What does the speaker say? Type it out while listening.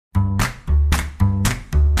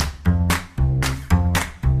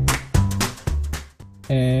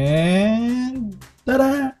And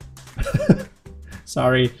ta-da!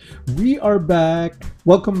 Sorry, we are back.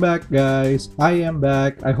 Welcome back, guys. I am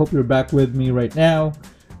back. I hope you're back with me right now.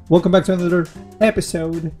 Welcome back to another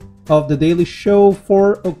episode of the Daily Show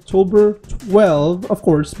for October 12, of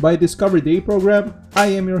course, by Discovery Day program. I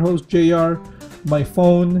am your host, JR. My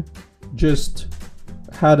phone just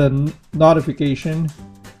had a notification,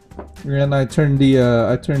 and I turned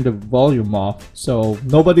the volume off, so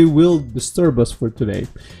nobody will disturb us for today.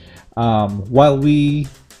 While we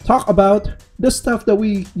talk about the stuff that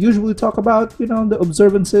we usually talk about, you know, the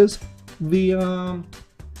observances, the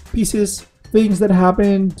pieces, things that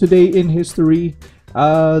happened today in history,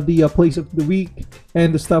 the place of the week,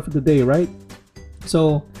 and the stuff of the day, right?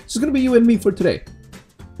 So it's gonna be you and me for today.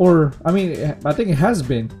 Or I mean, I think it has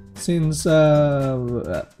been since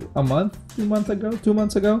a month, 2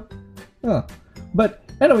 months ago. But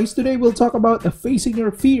anyways, today we'll talk about facing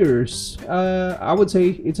your fears. I would say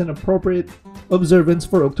it's an appropriate observance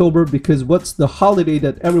for October because what's the holiday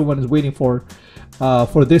that everyone is waiting for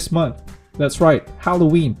this month? That's right,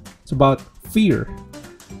 Halloween. It's about fear.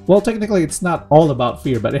 Well, technically it's not all about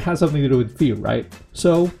fear, but it has something to do with fear, right?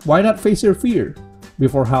 So why not face your fear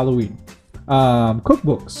before Halloween?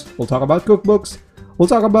 Cookbooks. We'll talk about cookbooks. We'll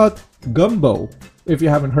talk about gumbo, if you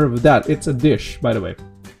haven't heard of that. It's a dish, by the way.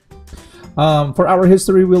 For our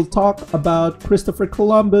history, we'll talk about Christopher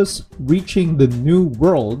Columbus reaching the New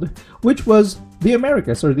World, which was the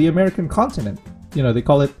Americas, or the American continent. You know, they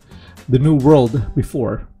call it the New World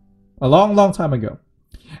before, a long, long time ago.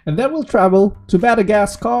 And then we'll travel to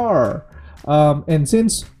Madagascar. And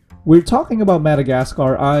since we're talking about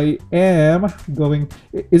Madagascar, I am going...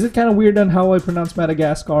 Is it kind of weird on how I pronounce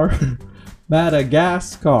Madagascar?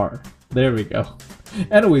 Madagascar. There we go.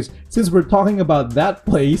 Anyways, since we're talking about that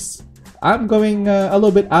place, I'm going a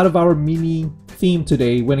little bit out of our mini theme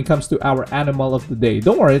today when it comes to our animal of the day.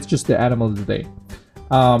 Don't worry, it's just the animal of the day.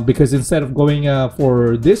 Because instead of going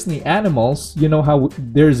for Disney animals, you know how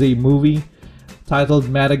there's a movie titled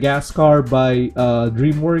Madagascar by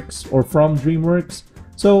DreamWorks, or from DreamWorks.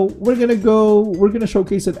 So we're gonna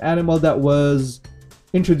showcase an animal that was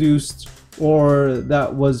introduced or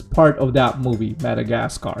that was part of that movie,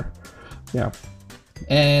 Madagascar. Yeah.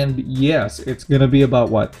 And yes, it's gonna be about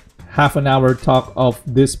what? Half an hour talk of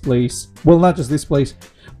this place. Well, not just this place,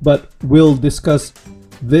 but we'll discuss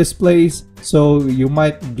this place. So you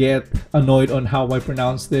might get annoyed on how I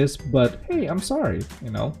pronounce this, but hey, I'm sorry,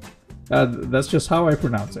 you know. That's just how I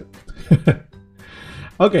pronounce it.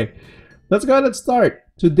 Okay, let's go ahead and start.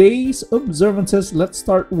 Today's observances, let's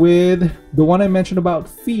start with the one I mentioned about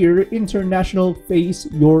fear, International Face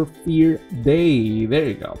Your Fear Day. There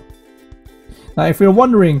you go. Now, if you're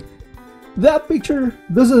wondering, that picture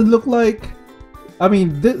doesn't look like, I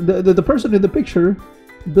mean, the person in the picture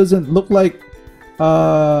doesn't look like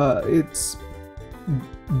it's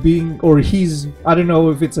being, or he's, I don't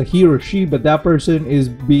know if it's a he or she, but that person is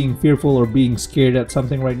being fearful or being scared at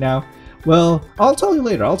something right now. Well, I'll tell you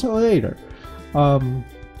later.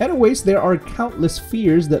 Anyways, there are countless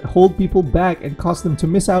fears that hold people back and cause them to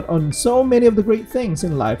miss out on so many of the great things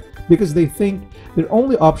in life because they think their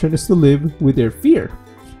only option is to live with their fear.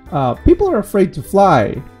 People are afraid to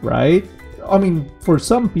fly, right? I mean, for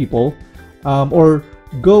some people, or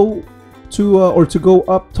to go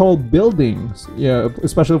up tall buildings, yeah,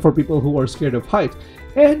 especially for people who are scared of heights.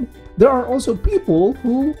 And there are also people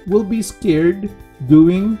who will be scared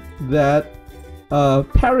doing that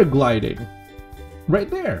paragliding right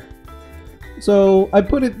there. So I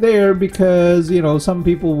put it there because, you know, some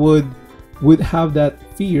people would have that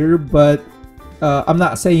fear, but I'm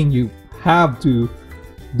not saying you have to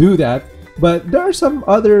do that, but there are some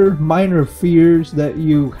other minor fears that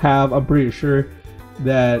you have. I'm pretty sure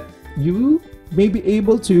that you may be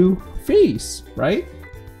able to face, right?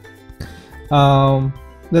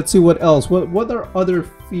 Let's see what else. What are other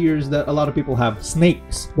fears that a lot of people have?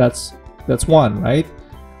 Snakes, that's one, right?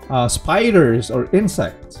 Spiders or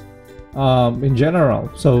insects in general.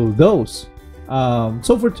 So those.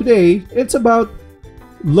 So for today, it's about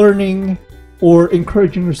learning or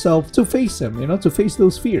encouraging yourself to face them, you know, to face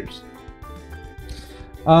those fears.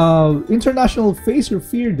 International Face Your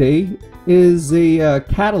Fear Day is a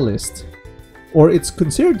catalyst, or it's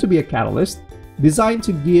considered to be a catalyst designed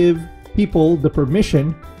to give people the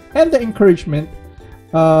permission and the encouragement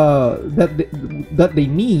that they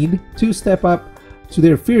need to step up to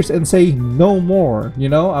their fears and say no more. You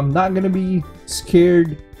know, I'm not gonna be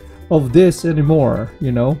scared of this anymore,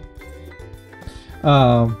 you know.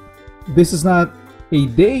 This is not a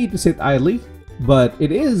day to sit idly, but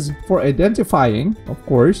it is for identifying, of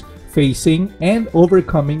course, facing and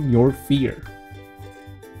overcoming your fear.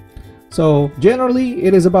 So generally,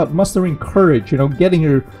 it is about mustering courage, getting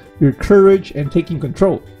your courage and taking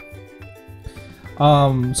control.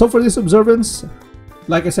 So for this observance,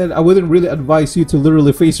 like I said, I wouldn't really advise you to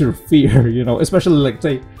literally face your fear, especially like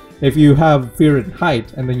say if you have fear in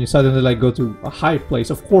height and then you suddenly like go to a high place.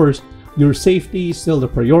 Of course, your safety is still the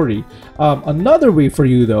priority. Another way for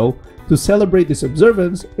you though to celebrate this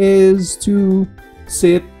observance is to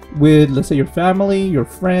sit with, let's say, your family, your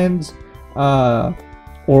friends,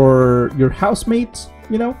 or your housemates,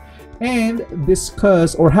 and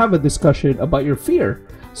discuss or have a discussion about your fear.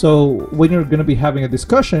 So when you're going to be having a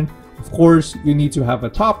discussion, of course, you need to have a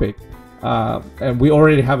topic, and we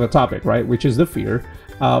already have a topic, right? Which is the fear.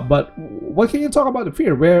 But what can you talk about the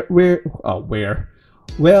fear? Where?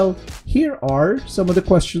 Well, here are some of the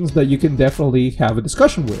questions that you can definitely have a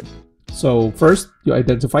discussion with. So first, you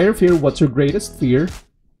identify your fear. What's your greatest fear?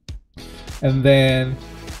 And then,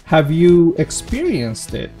 have you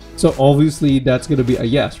experienced it? So obviously that's going to be a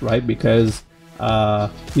yes, right? Because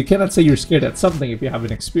you cannot say you're scared at something if you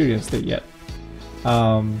haven't experienced it yet.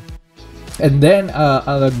 And then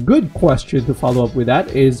a good question to follow up with that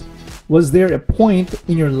is, was there a point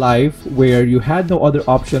in your life where you had no other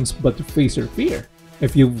options but to face your fear?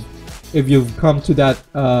 If you've come to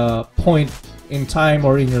that point in time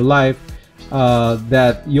or in your life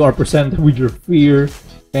that you are presented with your fear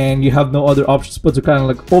and you have no other options but to kind of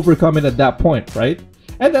like overcome it at that point, right?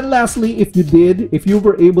 And then lastly, if you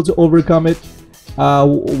were able to overcome it,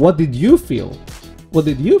 what did you feel? What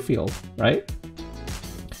did you feel, right?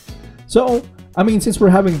 So, I mean, since we're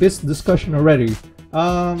having this discussion already,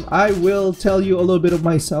 I will tell you a little bit of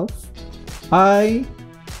myself. I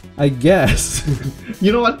guess,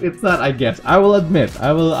 you know what? It's not I guess. I will admit.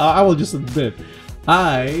 I will just admit.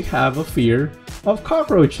 I have a fear of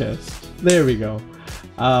cockroaches. There we go.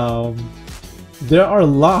 There are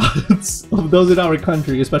lots of those in our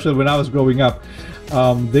country, especially when I was growing up.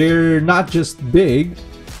 They're not just big,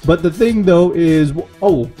 but the thing though is,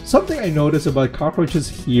 something I noticed about cockroaches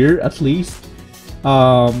here, at least,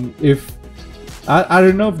 if I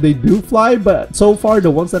don't know if they do fly, but so far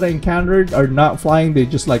the ones that I encountered are not flying. They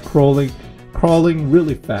just like crawling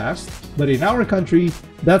really fast. But in our country,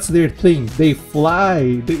 that's their thing. They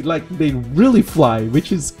fly. They really fly,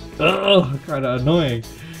 which is kind of annoying,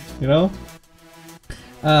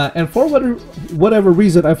 And for whatever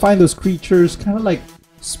reason, I find those creatures kind of like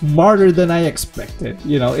smarter than I expected.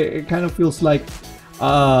 It kind of feels like,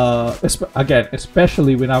 again,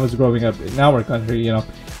 especially when I was growing up in our country,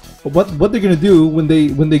 what they're gonna do when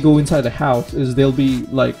they go inside the house is they'll be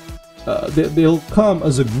like, they'll come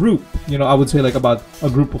as a group. I would say like about a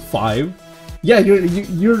group of 5. Yeah,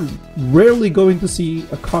 you're rarely going to see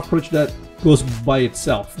a cockroach that goes by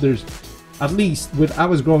itself. There's, at least when I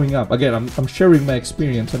was growing up, again, I'm sharing my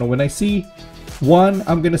experience. When I see one,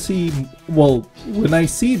 I'm gonna see, when I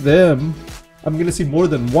see them, I'm gonna see more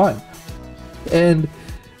than one. And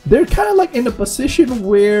they're kind of like in a position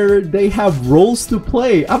where they have roles to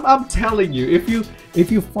play. I'm telling you, if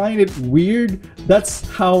you find it weird, that's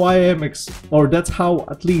how I am, or that's how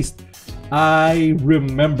at least I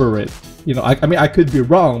remember it. I mean, I could be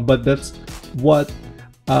wrong, but that's what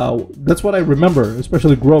I remember,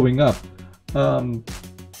 especially growing up. And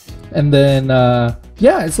then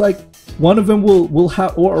yeah, it's like one of them will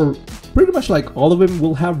have, or pretty much like all of them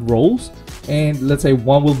will have roles. And let's say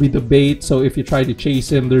one will be the bait, so if you try to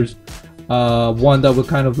chase him, there's one that will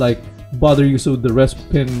kind of like bother you so the rest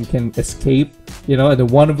can escape, and then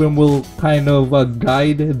one of them will kind of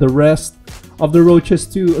guide the rest of the roaches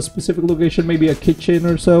to a specific location, maybe a kitchen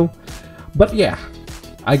or so. But yeah,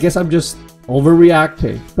 I guess I'm just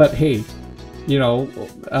overreacting. But hey,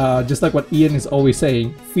 just like what Ian is always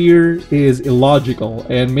saying, fear is illogical,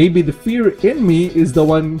 and maybe the fear in me is the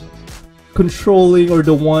one controlling, or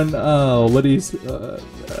the one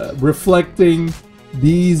reflecting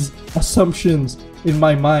these assumptions in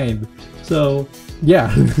my mind. So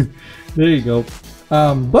yeah, there you go.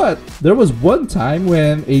 But there was one time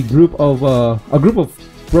when a group of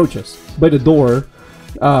roaches by the door,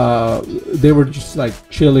 they were just like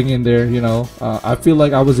chilling in there. I feel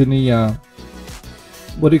like I was in the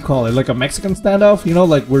what do you call it, like a Mexican standoff,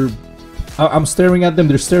 like I'm staring at them,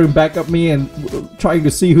 they're staring back at me, and trying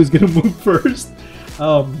to see who's gonna move first.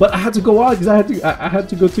 But I had to go out because I had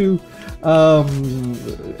to go to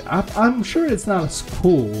I'm sure it's not a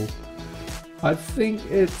school. I think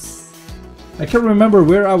I can't remember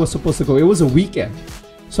where I was supposed to go. It was a weekend,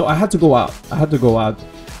 so I had to go out.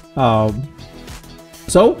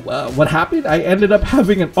 So what happened? I ended up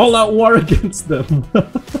having an all-out war against them.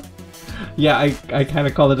 Yeah, I kind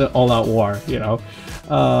of call it an all-out war,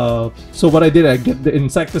 So what I did, I get the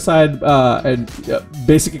insecticide and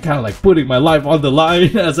basically kind of like putting my life on the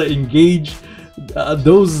line as I engage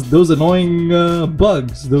those annoying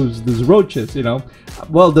bugs, those roaches, you know.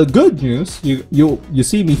 Well, the good news, you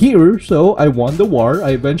see me here, so I won the war.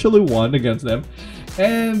 I eventually won against them,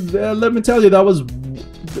 and let me tell you, that was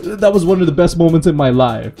one of the best moments in my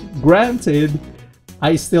life. Granted,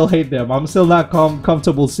 I still hate them. I'm still not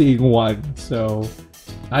comfortable seeing one, so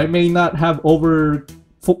I may not have overcome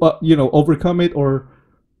it or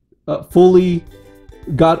fully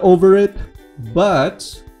got over it,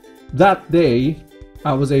 but that day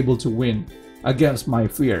I was able to win against my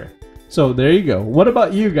fear. So there you go. What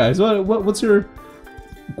about you guys? What's your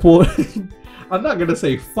quote? I'm not gonna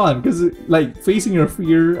say fun, because like facing your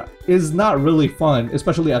fear is not really fun,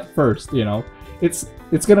 especially at first, you know. It's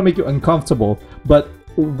gonna make you uncomfortable, but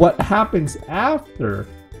what happens after,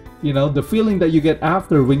 you know, the feeling that you get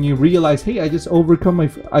after when you realize, hey, I just overcame my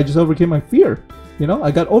fear, you know,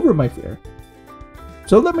 I got over my fear.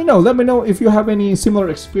 So let me know if you have any similar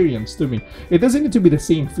experience to me. It doesn't need to be the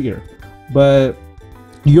same fear, but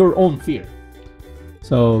your own fear.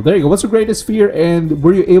 So there you go. What's your greatest fear, and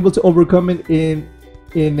were you able to overcome it in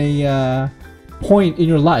a point in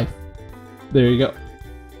your life? There you go.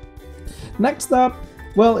 Next up,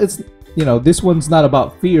 well, it's, you know, this one's not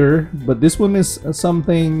about fear, but this one is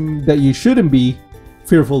something that you shouldn't be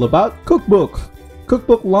fearful about. Cookbook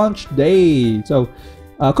launch day. So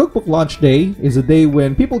cookbook launch day is a day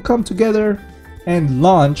when people come together and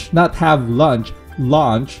launch, not have lunch,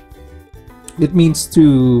 launch. It means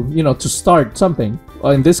to, you know, to start something.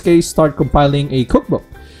 In this case, start compiling a cookbook.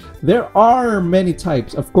 There are many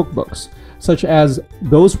types of cookbooks, such as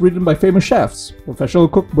those written by famous chefs, professional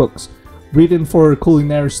cookbooks, written for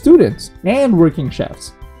culinary students and working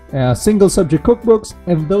chefs, single subject cookbooks,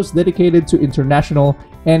 and those dedicated to international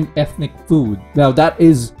and ethnic food. Now that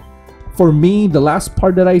is, for me, the last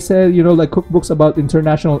part that I said, you know, like cookbooks about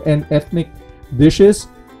international and ethnic dishes.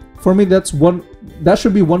 For me, that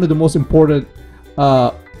should be one of the most important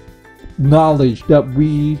knowledge that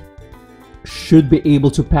we should be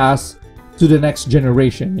able to pass to the next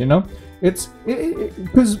generation. You know, it's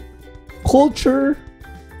because culture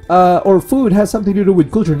or food has something to do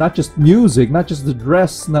with culture, not just music, not just the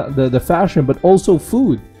dress, not the fashion, but also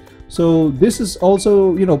food. So this is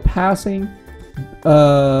also, you know, passing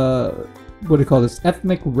what do you call this,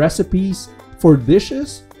 ethnic recipes for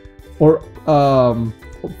dishes or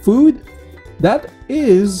food. That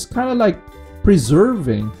is kind of like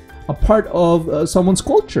preserving a part of someone's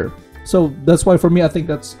culture. So that's why, for me, I think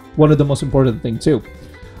that's one of the most important thing too.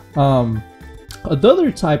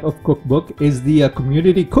 Another type of cookbook is the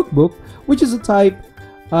community cookbook, which is a type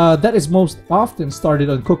that is most often started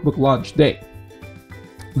on cookbook launch day.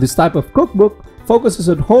 This type of cookbook focuses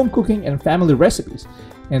on home cooking and family recipes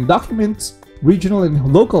and documents regional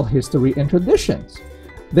and local history and traditions.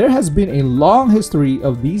 There has been a long history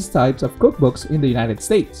of these types of cookbooks in the United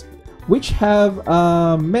States, which have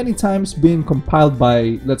many times been compiled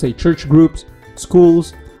by, let's say, church groups,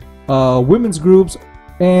 schools, women's groups,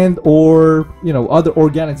 and or, you know, other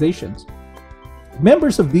organizations.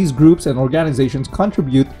 Members of these groups and organizations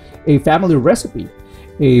contribute a family recipe.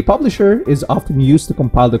 A publisher is often used to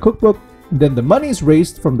compile the cookbook. Then the money is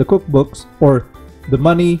raised from the cookbooks, or the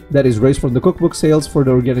money that is raised from the cookbook sales for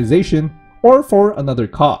the organization or for another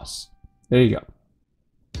cause. There you go.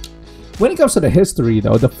 When it comes to the history,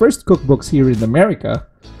 though, the first cookbooks here in America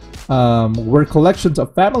were collections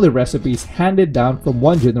of family recipes handed down from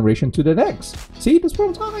one generation to the next. See, that's what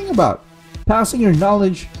I'm talking about. Passing your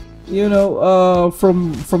knowledge, you know,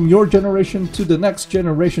 from your generation to the next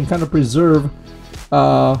generation, kind of preserve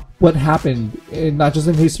what happened, not just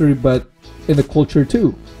in history, but in the culture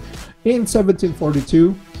too. In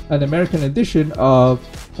 1742, an American edition of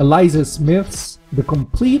Eliza Smith's The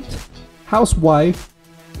Complete Housewife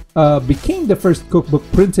became the first cookbook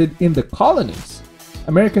printed in the colonies.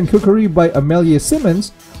 American Cookery by Amelia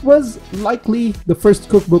Simmons was likely the first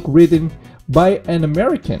cookbook written by an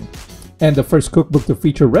American, and the first cookbook to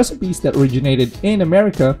feature recipes that originated in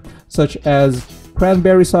America, such as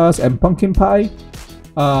cranberry sauce and pumpkin pie.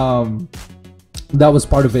 That was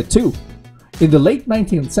part of it too. In the late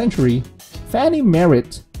 19th century, Fanny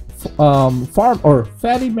Merritt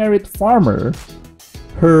Farmer,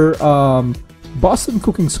 her Boston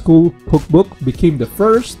Cooking School cookbook became the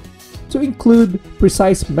first to include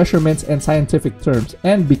precise measurements and scientific terms,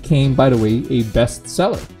 and became, by the way, a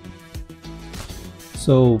bestseller.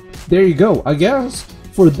 So there you go. I guess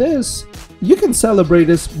for this, you can celebrate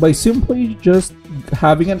this by simply just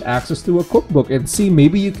having an access to a cookbook and see,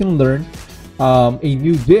 maybe you can learn a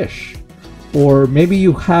new dish, or maybe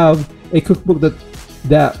you have a cookbook that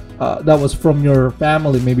that that was from your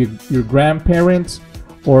family, maybe your grandparents,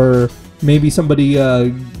 or maybe somebody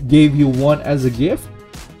gave you one as a gift.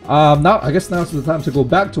 Now I guess now's the time to go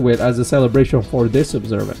back to it as a celebration for this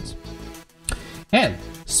observance. And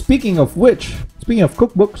speaking of which, speaking of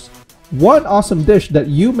cookbooks, one awesome dish that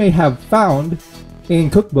you may have found in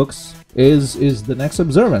cookbooks is the next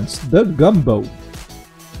observance, the gumbo.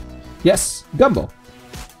 Yes, gumbo.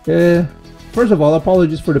 First of all,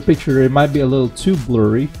 apologies for the picture, it might be a little too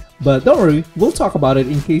blurry, but don't worry, we'll talk about it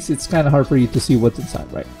in case it's kind of hard for you to see what's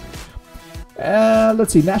inside, right?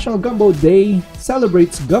 Let's see, National Gumbo Day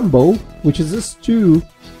celebrates gumbo, which is a stew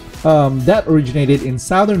that originated in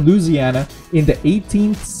southern Louisiana in the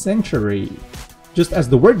 18th century. Just as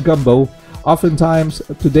the word gumbo oftentimes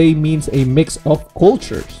today means a mix of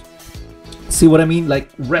cultures. See what I mean? Like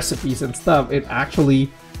recipes and stuff, it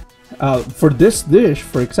actually, for this dish,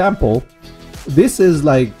 for example, this is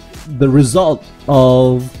like the result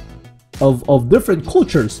of different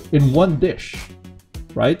cultures in one dish,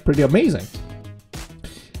 right? Pretty amazing.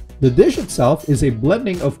 The dish itself is a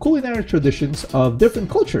blending of culinary traditions of different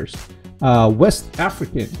cultures, West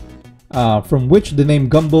African, from which the name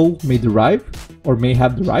gumbo may derive or may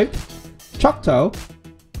have derived, Choctaw,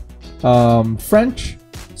 French,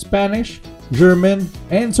 Spanish, German,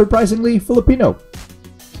 and surprisingly Filipino.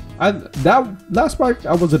 That last part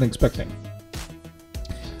I wasn't expecting.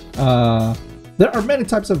 There are many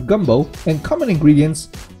types of gumbo, and common ingredients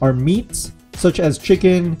are meats such as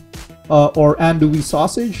chicken or andouille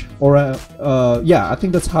sausage, or yeah, I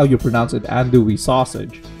think that's how you pronounce it, andouille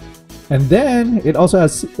sausage. And then it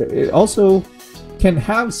also can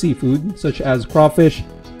have seafood such as crawfish,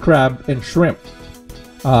 crab, and shrimp.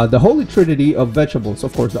 The holy trinity of vegetables,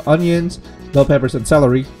 of course, the onions, bell peppers, and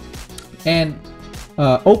celery, and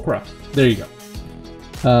okra. There you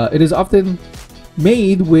go. It is often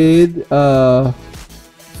made with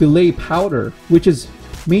filet powder, which is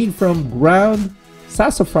made from ground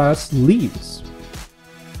sassafras leaves.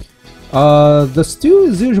 The stew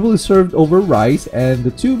is usually served over rice, and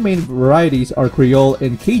the two main varieties are Creole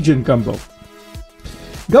and Cajun gumbo.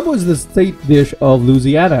 Gumbo is the state dish of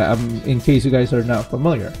Louisiana, in case you guys are not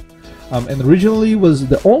familiar, and originally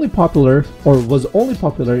was only popular in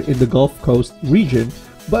the Gulf Coast region,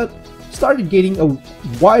 but started gaining a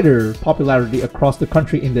wider popularity across the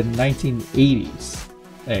country in the 1980s.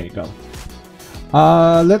 There you go.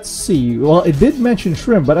 Let's see. Well, it did mention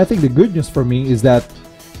shrimp, but I think the good news for me is that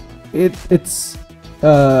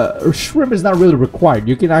shrimp is not really required.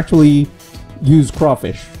 You can actually use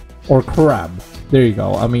crawfish or crab. There you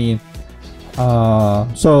go. I mean,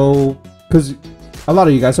 so because a lot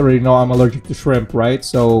of you guys already know I'm allergic to shrimp, right?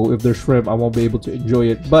 So if there's shrimp, I won't be able to enjoy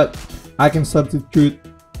it. But I can substitute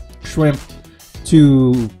shrimp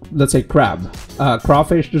to, let's say, crab.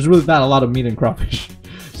 Crawfish, there's really not a lot of meat in crawfish.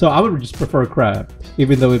 So I would just prefer crab,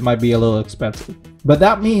 even though it might be a little expensive. But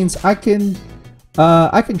that means I can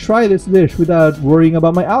try this dish without worrying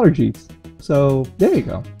about my allergies. So there you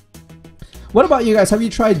go. What about you guys? Have you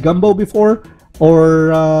tried gumbo before?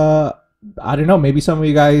 Or I don't know, maybe some of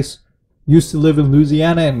you guys used to live in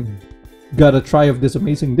Louisiana and got a try of this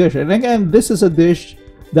amazing dish. And again, this is a dish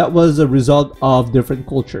that was a result of different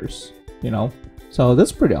cultures, you know? So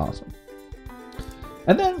that's pretty awesome.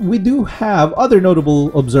 And then we do have other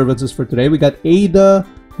notable observances for today. We got Ada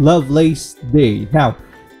Lovelace Day. Now,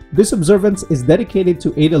 this observance is dedicated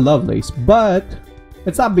to Ada Lovelace, but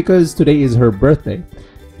it's not because today is her birthday.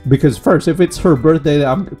 Because first, if it's her birthday,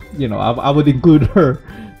 I would include her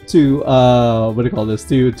to what do you call this?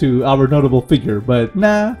 To our notable figure. But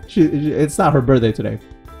nah, it's not her birthday today.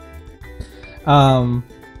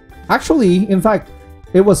 Actually, in fact,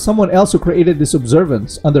 it was someone else who created this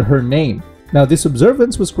observance under her name. Now, this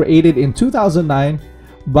observance was created in 2009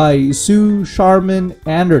 by Sue Sharman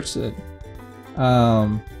Anderson.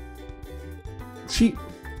 She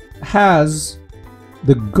has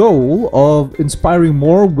the goal of inspiring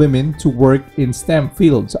more women to work in STEM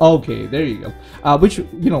fields. Okay, there you go. Which,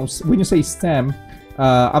 when you say STEM,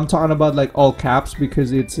 I'm talking about like all caps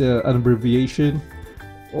because it's an abbreviation.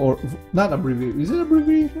 Or not abbreviation. Is it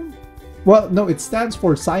abbreviation? Well, no, it stands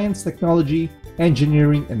for Science, Technology,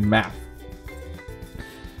 Engineering, and Math.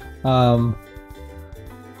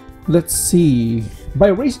 Let's see. By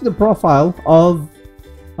raising the profile of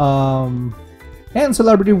and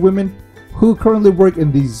celebrity women who currently work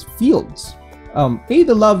in these fields,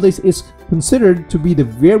 Ada Lovelace is considered to be the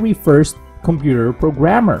very first computer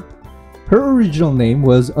programmer. Her original name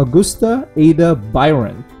was Augusta Ada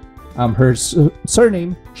Byron. Her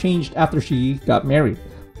surname changed after she got married.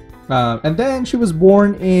 And then she was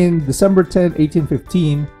born in December 10,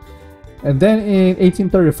 1815, And then in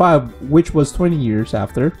 1835, which was 20 years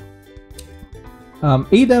after,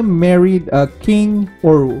 Ada married King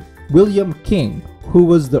or William King, who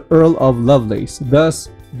was the Earl of Lovelace, thus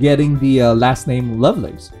getting the last name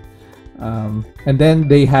Lovelace. And then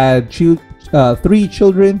they had 3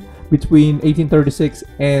 children between 1836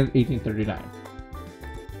 and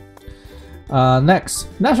 1839. Next,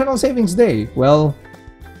 National Savings Day. Well,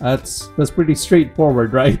 that's pretty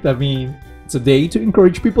straightforward, right? I mean, it's a day to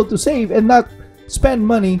encourage people to save and not spend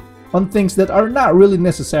money on things that are not really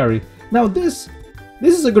necessary. Now, this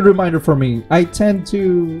is a good reminder for me. I tend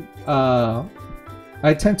to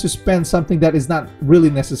spend something that is not really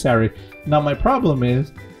necessary. Now, my problem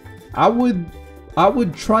is, I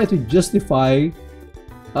would try to justify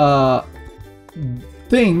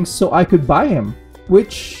things so I could buy them,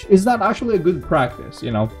 which is not actually a good practice.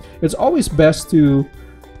 You know, it's always best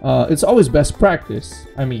practice.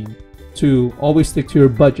 I mean, to always stick to your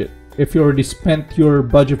budget. If you already spent your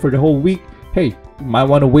budget for the whole week, hey, you might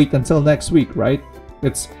want to wait until next week, right?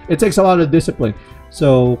 It takes a lot of discipline.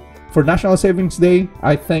 So for National Savings Day,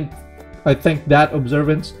 I thank that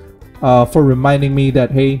observance for reminding me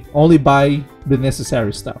that, hey, only buy the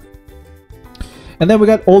necessary stuff. And then we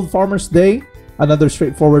got Old Farmers Day, another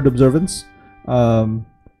straightforward observance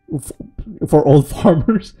for old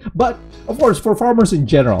farmers, but of course for farmers in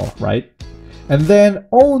general, right? And then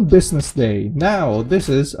Own Business Day. Now this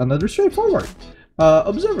is another straightforward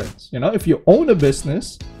observance. You know, if you own a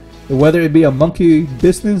business, whether it be a monkey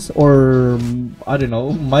business or I don't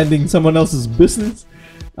know, minding someone else's business,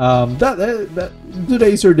 that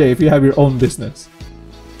today is your day if you have your own business.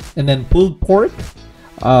 And then pulled pork,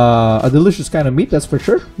 a delicious kind of meat, that's for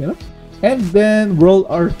sure, you know. And then World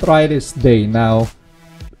Arthritis Day. Now,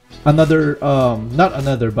 another not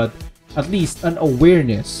another, but at least an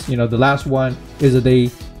awareness. You know, the last one is a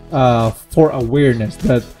day for awareness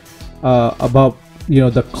that about, you know,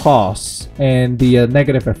 the cause and the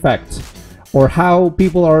negative effect, or how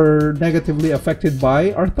people are negatively affected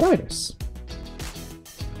by arthritis.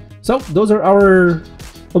 So those are our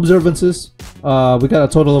observances. We got a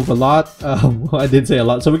total of a lot. I did say a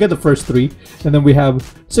lot. So we got the first 3, and then we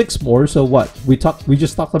have 6 more. So what? We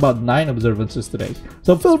just talked about 9 observances today.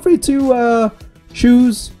 So feel free to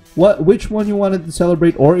choose which one you wanted to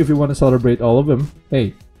celebrate, or if you want to celebrate all of them,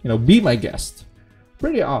 hey, you know, be my guest.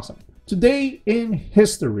 Pretty awesome. Today in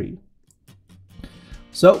history.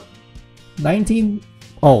 So, I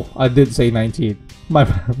did say 19. My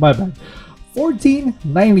bad.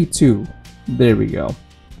 1492. There we go.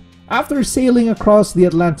 After sailing across the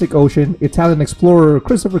Atlantic Ocean, Italian explorer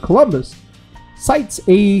Christopher Columbus sights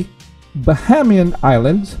a Bahamian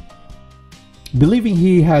island, believing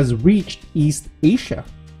he has reached East Asia.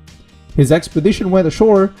 His expedition went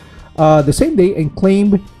ashore the same day and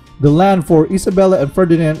claimed the land for Isabella and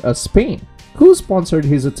Ferdinand of Spain, who sponsored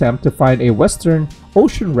his attempt to find a Western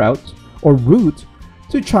Ocean route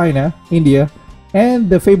to China, India, and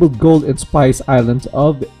the fabled gold and spice islands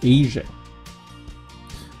of Asia.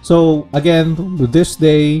 So again, this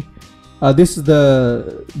day, this is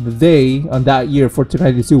the day on that year,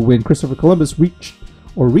 1492, when Christopher Columbus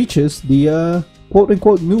reaches the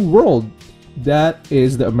quote-unquote New World, that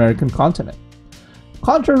is the American continent.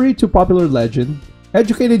 Contrary to popular legend,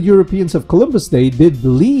 educated Europeans of Columbus Day did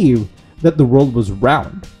believe that the world was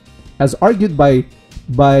round, as argued by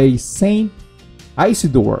Saint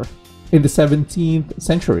Isidore in the 17th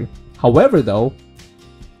century. However, though,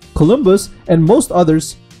 Columbus and most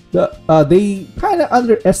others, they kind of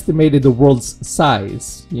underestimated the world's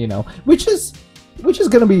size, you know, which is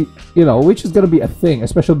gonna be a thing,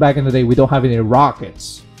 especially back in the day. We don't have any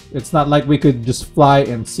rockets. It's not like we could just fly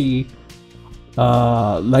and see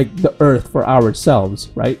like the Earth for ourselves,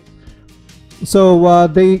 right? So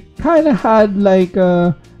they kind of had like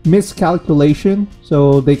a miscalculation.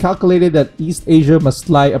 So they calculated that East Asia must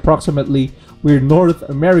lie approximately where North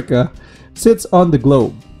America sits on the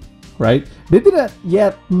globe, right? They didn't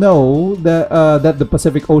yet know that the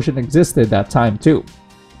Pacific Ocean existed that time too.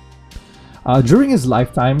 During his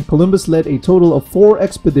lifetime, Columbus led a total of 4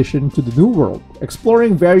 expeditions to the New World,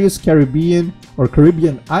 exploring various Caribbean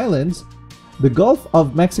islands, the Gulf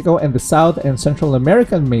of Mexico, and the South and Central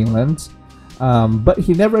American mainlands, but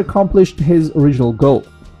he never accomplished his original goal,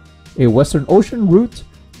 a Western Ocean route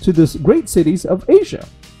to the great cities of Asia.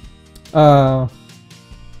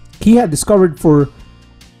 He had discovered for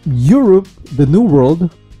Europe the New World,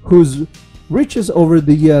 whose riches over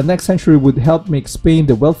the next century would help make Spain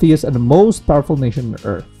the wealthiest and the most powerful nation on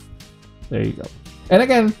Earth. There you go. And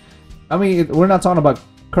again, I mean, we're not talking about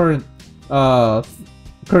current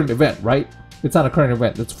event, right? It's not a current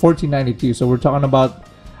event. It's 1492, so we're talking about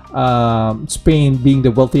Spain being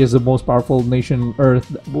the wealthiest and most powerful nation on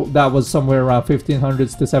Earth. That was somewhere around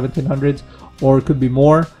 1500s to 1700s, or it could be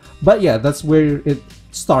more. But yeah, that's where it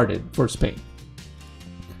started for Spain.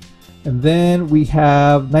 And then we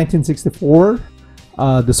have 1964.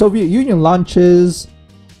 The Soviet Union launches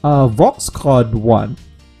Voxcod 1.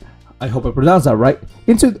 I hope I pronounced that right.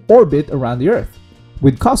 Into orbit around the Earth,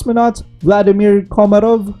 with cosmonauts Vladimir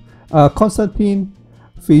Komarov, Konstantin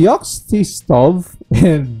Fyodorov,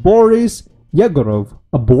 and Boris Yegorov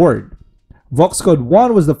aboard. Voxcod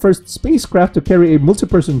 1 was the first spacecraft to carry a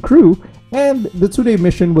multi-person crew, and the two-day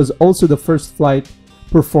mission was also the first flight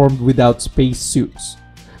performed without space suits.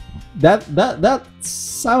 That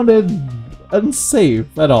sounded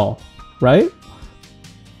unsafe at all, right?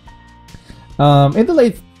 In the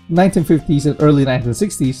late 1950s and early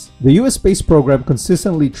 1960s, the US space program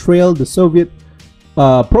consistently trailed the Soviet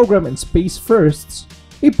program in space firsts,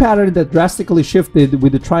 a pattern that drastically shifted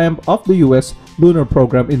with the triumph of the US lunar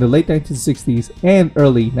program in the late 1960s and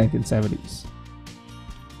early 1970s.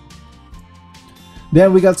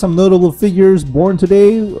 Then we got some notable figures born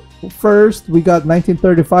today. First, we got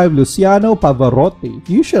 1935 Luciano Pavarotti.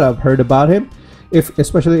 You should have heard about him,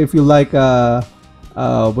 especially if you like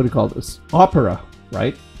what do you call this? Opera,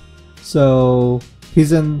 right? So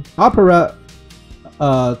he's an opera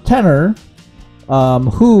tenor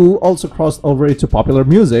who also crossed over into popular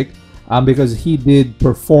music because he did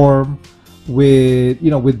perform with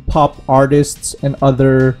with pop artists and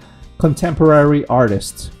other contemporary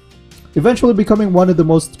artists, eventually becoming one of the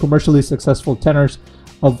most commercially successful tenors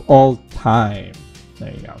of all time.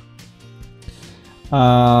 There you go.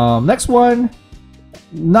 Next one,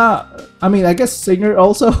 I guess singer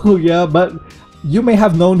also. Yeah, but you may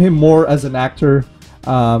have known him more as an actor.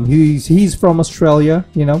 He's from Australia,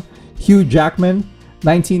 Hugh Jackman,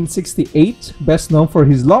 1968, best known for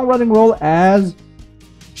his long-running role as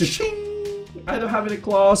I don't have any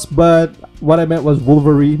claws, but what I meant was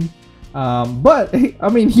Wolverine. But he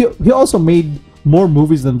also made more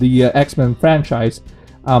movies than the X-Men franchise.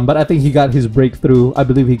 But I think he got his breakthrough. I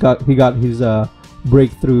believe he got his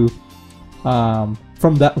breakthrough from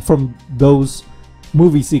those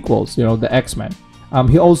movie sequels, the X-Men.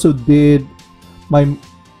 He also did my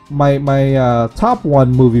top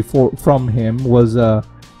one movie from him was The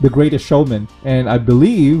Greatest Showman, and I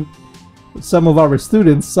believe some of our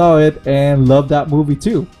students saw it and loved that movie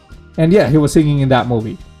too. And yeah, he was singing in that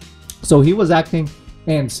movie, so he was acting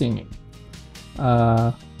and singing.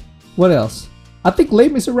 What else? I think Les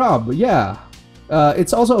Miserables. Yeah,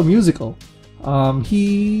 it's also a musical.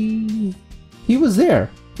 He was there,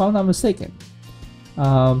 if I'm not mistaken.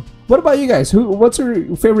 What about you guys? What's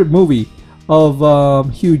your favorite movie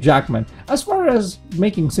of Hugh Jackman? As far as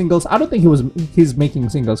making singles, I don't think he's making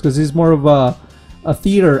singles because he's more of a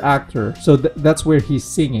theater actor. So that's where he's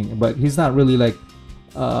singing, but he's not really like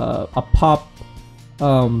a pop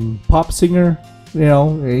singer.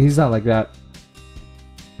 He's not like that.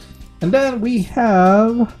 And then we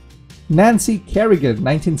have Nancy Kerrigan,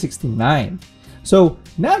 1969. So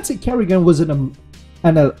Nancy Kerrigan was an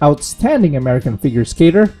outstanding American figure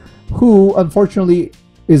skater who unfortunately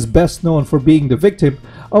is best known for being the victim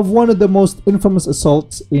of one of the most infamous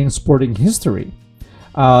assaults in sporting history.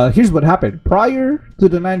 Here's what happened. Prior to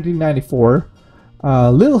the 1994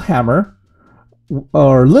 Lillehammer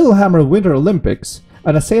Winter Olympics,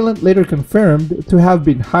 an assailant later confirmed to have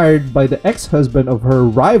been hired by the ex-husband of her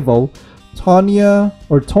rival, Tonya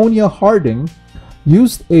Harding,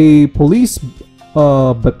 used a police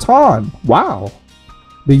baton. Wow.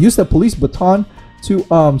 They used a police baton to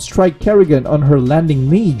strike Kerrigan on her landing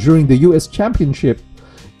knee during the US Championship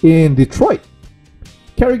in Detroit.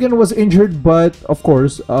 Kerrigan was injured, but of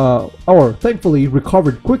course, thankfully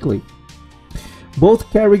recovered quickly. Both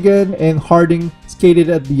Kerrigan and Harding skated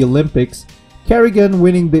at the Olympics, Kerrigan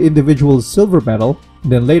winning the individual silver medal.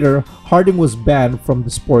 Then later, Harding was banned from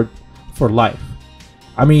the sport for life.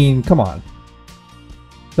 I mean, come on.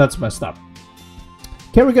 That's messed up.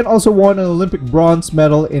 Kerrigan also won an Olympic bronze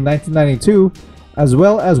medal in 1992, as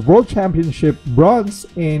well as World Championship bronze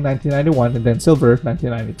in 1991 and then silver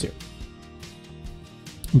 1992.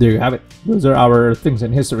 There you have it. Those are our things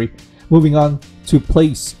in history. Moving on to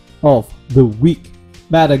place of the week,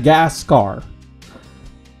 Madagascar.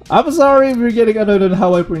 I'm sorry if you're getting annoyed on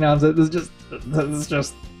how I pronounce it. It's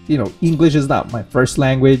just English is not my first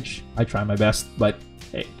language. I try my best, but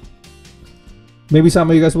hey. Maybe some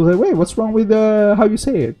of you guys will say, wait, what's wrong with how you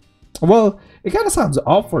say it? Well, it kind of sounds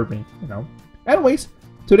off for me, Anyways,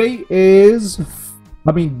 today is,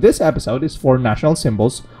 this episode is for national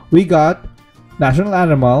symbols. We got national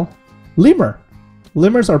animal, lemur.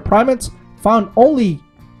 Lemurs are primates found only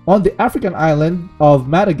on the African island of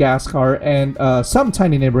Madagascar and some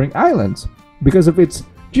tiny neighboring islands. Because of its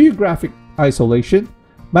geographic isolation,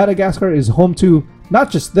 Madagascar is home to not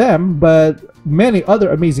just them, but many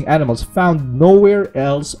other amazing animals found nowhere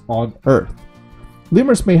else on Earth.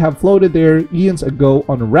 Lemurs may have floated there eons ago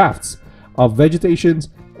on rafts of vegetations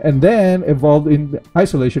and then evolved in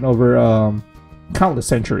isolation over countless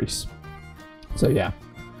centuries. So yeah.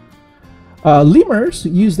 Lemurs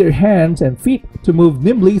use their hands and feet to move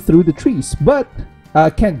nimbly through the trees, but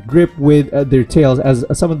can't grip with their tails as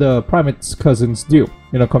some of the primates' cousins do,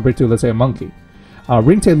 compared to, let's say, a monkey.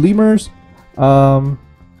 Ring-tailed lemurs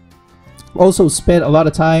also spend a lot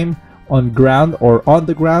of time on ground or on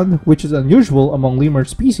the ground, which is unusual among lemur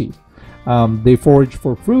species. They forage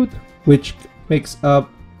for fruit, which makes up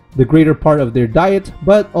the greater part of their diet,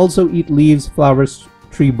 but also eat leaves, flowers,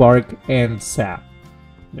 tree bark, and sap.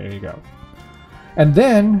 There you go. And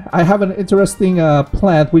then I have an interesting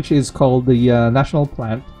plant, which is called the national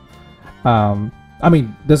plant. I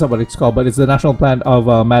mean, that's not what it's called, but it's the national plant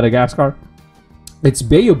of Madagascar. It's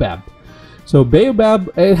baobab. So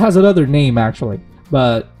baobab, it has another name actually,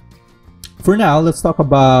 but for now, let's talk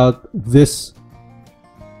about this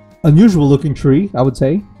unusual looking tree, I would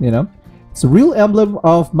say, It's a real emblem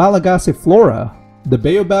of Malagasy flora. The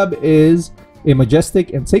baobab is a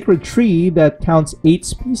majestic and sacred tree that counts 8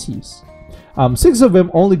 species. 6 of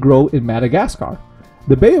them only grow in Madagascar.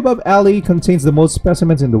 The baobab alley contains the most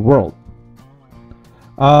specimens in the world.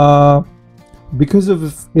 Because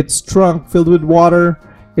of its trunk filled with water,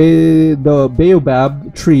 the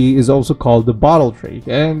baobab tree is also called the bottle tree,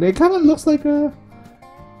 and it kind of looks like a,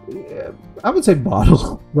 I would say,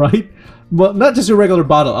 bottle, right? Well, not just a regular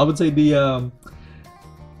bottle. I would say the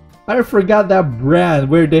I forgot that brand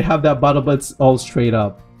where they have that bottle, but it's all straight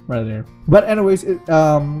up right there. But anyways,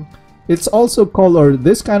 it's also called, or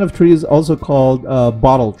this kind of tree is also called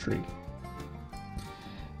bottle tree.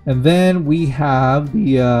 And then we have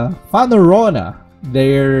the Fanorona.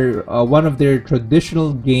 They're one of their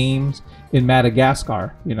traditional games in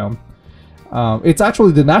Madagascar. It's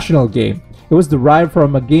actually the national game. It was derived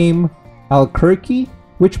from a game Alkerki,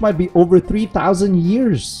 which might be over 3,000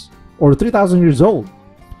 years or 3,000 years old.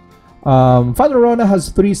 Fanorona has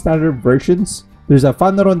 3 standard versions. There's a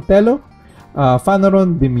Fanoron Telo,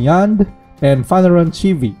 Fanoron Dimiand, and Fanoron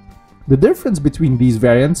Chivi. The difference between these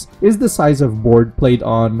variants is the size of board played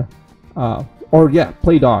on.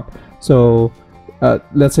 So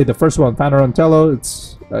let's say the first one, Fanoron Telo,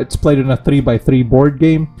 it's played in a 3x3 board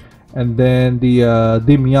game, and then the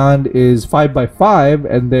Dimiand is 5x5,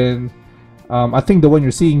 and then I think the one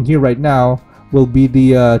you're seeing here right now will be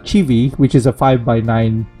the Chivi, which is a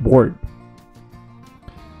 5x9 board.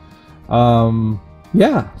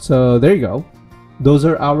 Yeah, so there you go. Those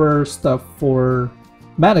are our stuff for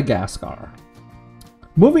Madagascar.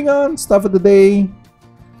 Moving on, stuff of the day.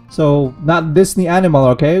 So, not Disney animal,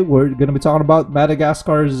 okay? We're gonna be talking about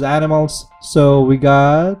Madagascar's animals. So, we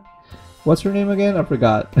got... What's her name again? I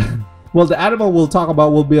forgot. Well, the animal we'll talk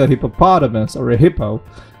about will be a hippopotamus or a hippo.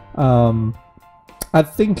 I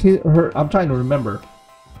think I'm trying to remember.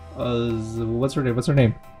 What's her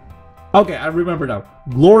name? Okay, I remember now.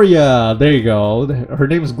 Gloria. There you go. Her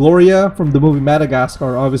name is Gloria from the movie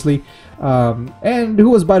Madagascar, obviously. And who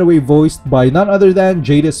was, by the way, voiced by none other than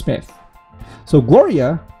Jada Smith. So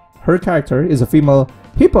Gloria, her character, is a female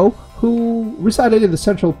hippo who resided in the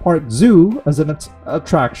Central Park Zoo as an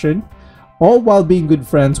attraction, all while being good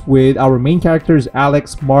friends with our main characters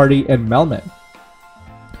Alex, Marty, and Melman.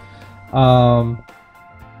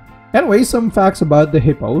 Anyway, some facts about the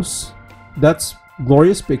hippos. That's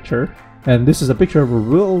Gloria's picture, and this is a picture of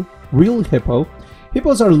a real hippo.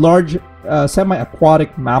 Hippos are large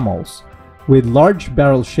semi-aquatic mammals with large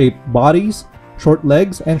barrel-shaped bodies, short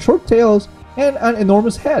legs, and short tails, and an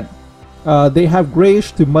enormous head. They have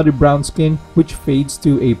grayish to muddy brown skin, which fades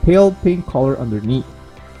to a pale pink color underneath.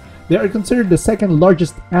 They are considered the second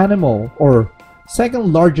largest animal, or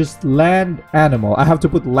second largest land animal. I have to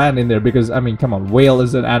put land in there because, I mean, come on, whale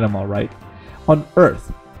is an animal, right? On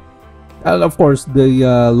Earth. And of course,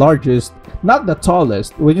 the largest, not the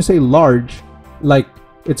tallest. When you say large, like,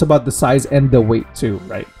 it's about the size and the weight too,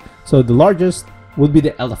 right? So the largest would be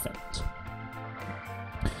the elephant.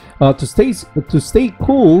 To stay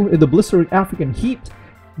cool in the blistering African heat,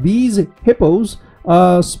 these hippos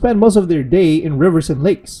spend most of their day in rivers and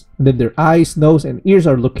lakes. And then their eyes, nose, and ears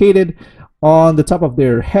are located on the top of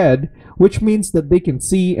their head, which means that they can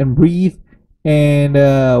see and breathe, and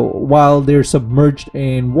while they're submerged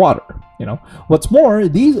in water. What's more,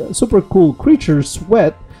 these super cool creatures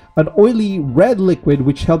sweat an oily red liquid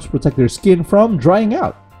which helps protect their skin from drying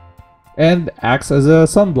out and acts as a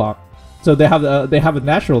sunblock. So they have a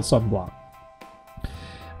natural sunblock.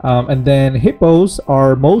 And then hippos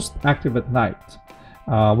are most active at night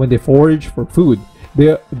when they forage for food.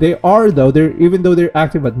 They are though they're even though they're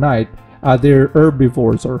active at night, they're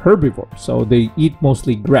herbivores or herbivores. So they eat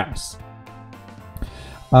mostly grass.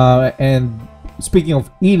 And speaking of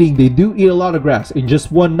eating, they do eat a lot of grass. In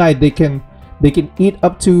just one night, they can eat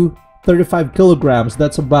up to 35 kilograms.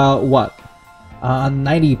 That's about what,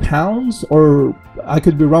 90 pounds, or I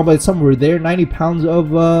could be wrong, but it's somewhere there. 90 pounds of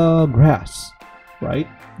grass, right?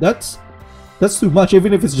 That's too much,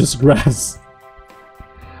 even if it's just grass.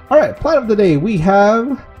 All right, plant of the day, we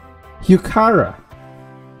have Heuchera.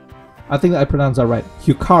 I think I pronounced that right.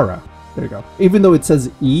 Heuchera. There you go. Even though it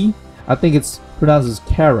says E, I think it's pronounced as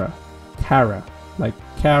Cara. Cara. Like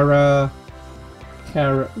Cara.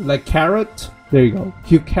 Cara. Like carrot. There you go.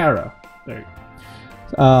 Heuchera. There you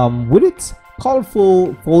go. With its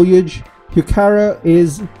colorful foliage, Heuchera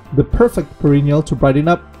is the perfect perennial to brighten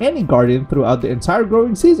up any garden throughout the entire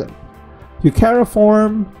growing season. Heuchera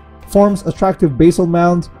forms attractive basal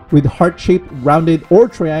mounds with heart-shaped, rounded, or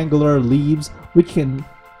triangular leaves, which can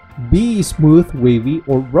be smooth, wavy,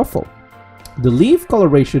 or ruffled. The leaf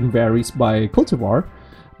coloration varies by cultivar,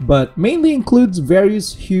 but mainly includes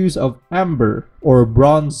various hues of amber or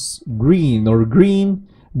bronze green or green,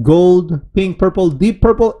 gold, pink, purple, deep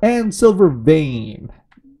purple, and silver vein.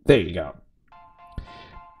 There you go.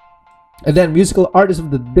 And then musical artist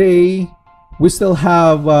of the day, we still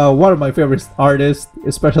have one of my favorite artists,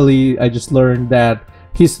 especially I just learned that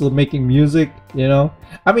he's still making music, you know.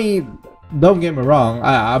 I mean, don't get me wrong,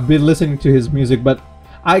 I've been listening to his music, but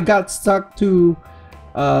I got stuck to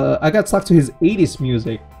his 80s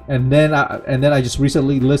music, and then I just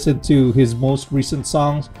recently listened to his most recent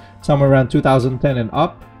songs, somewhere around 2010 and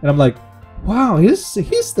up, and I'm like, wow, he's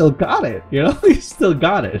still got it, you know. He's still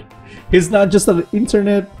got it. He's not just an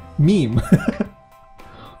internet meme.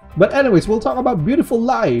 But anyways, we'll talk about Beautiful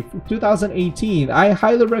Life 2018. I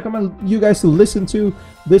highly recommend you guys to listen to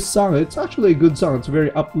this song. It's actually a good song. It's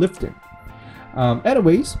very uplifting.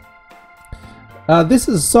 Anyways, this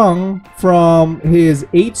is a song from his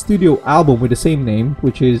 8th studio album with the same name,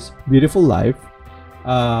 which is Beautiful Life.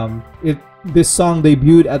 This song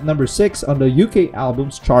debuted at number 6 on the UK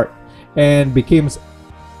albums chart and became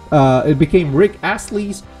Rick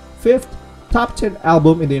Astley's 5th top 10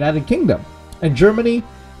 album in the United Kingdom. In Germany,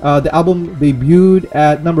 the album debuted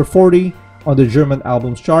at number 40 on the German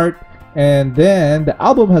albums chart, and then the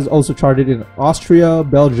album has also charted in Austria,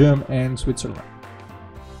 Belgium, and Switzerland.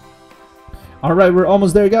 Alright, we're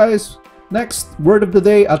almost there, guys. Next, word of the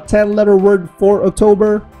day, a 10-letter word for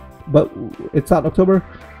October, but it's not October.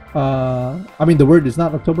 I mean, the word is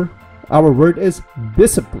not October. Our word is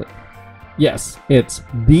discipline. Yes, it's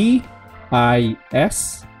D-I-S-C-I-P-L-I-N-E.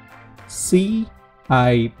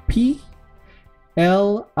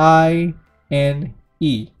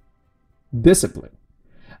 Discipline.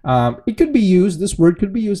 It could be used, this word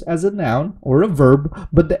could be used as a noun or a verb,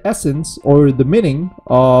 but the essence or the meaning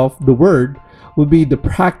of the word would be the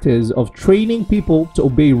practice of training people to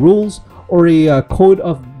obey rules or a code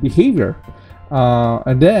of behavior,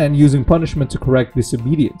 and then using punishment to correct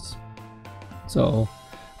disobedience. So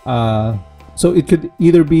it could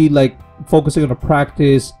either be like focusing on a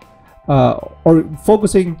practice, or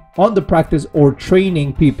focusing on the practice or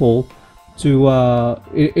training people to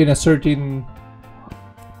in a certain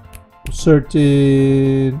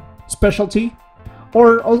specialty,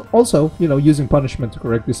 or also, you know, using punishment to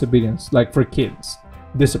correct disobedience, like for kids,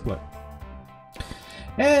 discipline.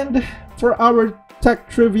 And for our tech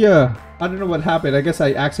trivia, I don't know what happened. I guess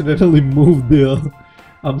I accidentally moved the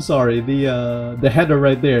I'm sorry, the header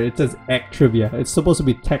right there. It says Ec Trivia. It's supposed to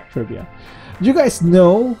be tech trivia. Do you guys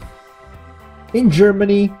know, in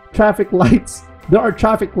Germany, traffic lights, there are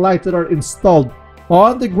traffic lights that are installed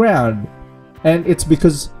on the ground, and it's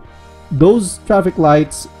because those traffic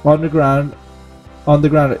lights on the ground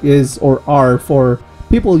is or are for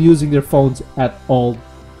people using their phones at all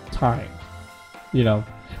times. You know,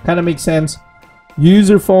 kind of makes sense. You use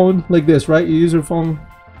your phone like this, right? You use your phone,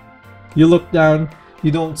 you look down,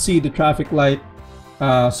 you don't see the traffic light,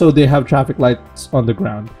 so they have traffic lights on the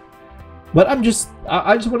ground. But I just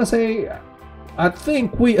want to say, I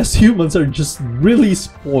think we as humans are just really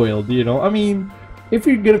spoiled, you know. I mean, if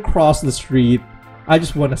you're gonna cross the street, I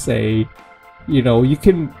just want to say, you know, you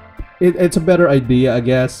can. It's a better idea, I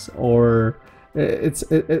guess, or it's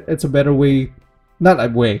a better way, not a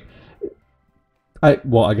way. I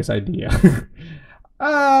guess idea.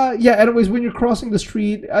 Yeah. Anyways, when you're crossing the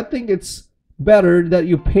street, I think it's better that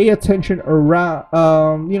you pay attention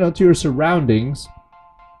around, you know, to your surroundings,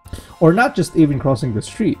 or not just even crossing the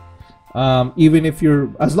street. Even if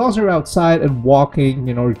as long as you're outside and walking,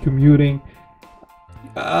 you know, or commuting,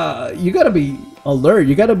 you gotta be alert.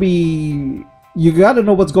 You gotta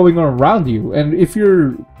know what's going on around you. And if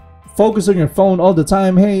you're focused on your phone all the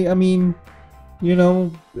time, hey, I mean, you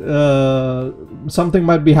know, something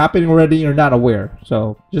might be happening already. You're not aware.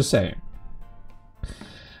 So just saying.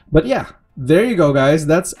 But yeah, there you go, guys.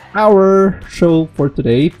 That's our show for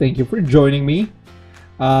today. Thank you for joining me.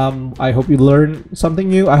 I hope you learned something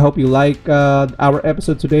new. I hope you like our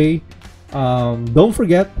episode today. Don't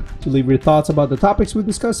forget to leave your thoughts about the topics we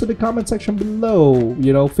discussed in the comment section below.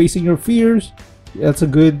 You know, facing your fears. That's a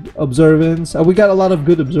good observance. We got a lot of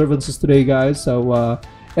good observances today, guys. So,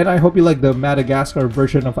 and I hope you like the Madagascar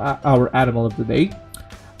version of our animal of the day.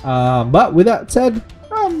 But with that said,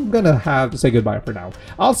 I'm gonna have to say goodbye for now.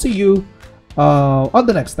 I'll see you on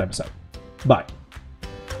the next episode. Bye.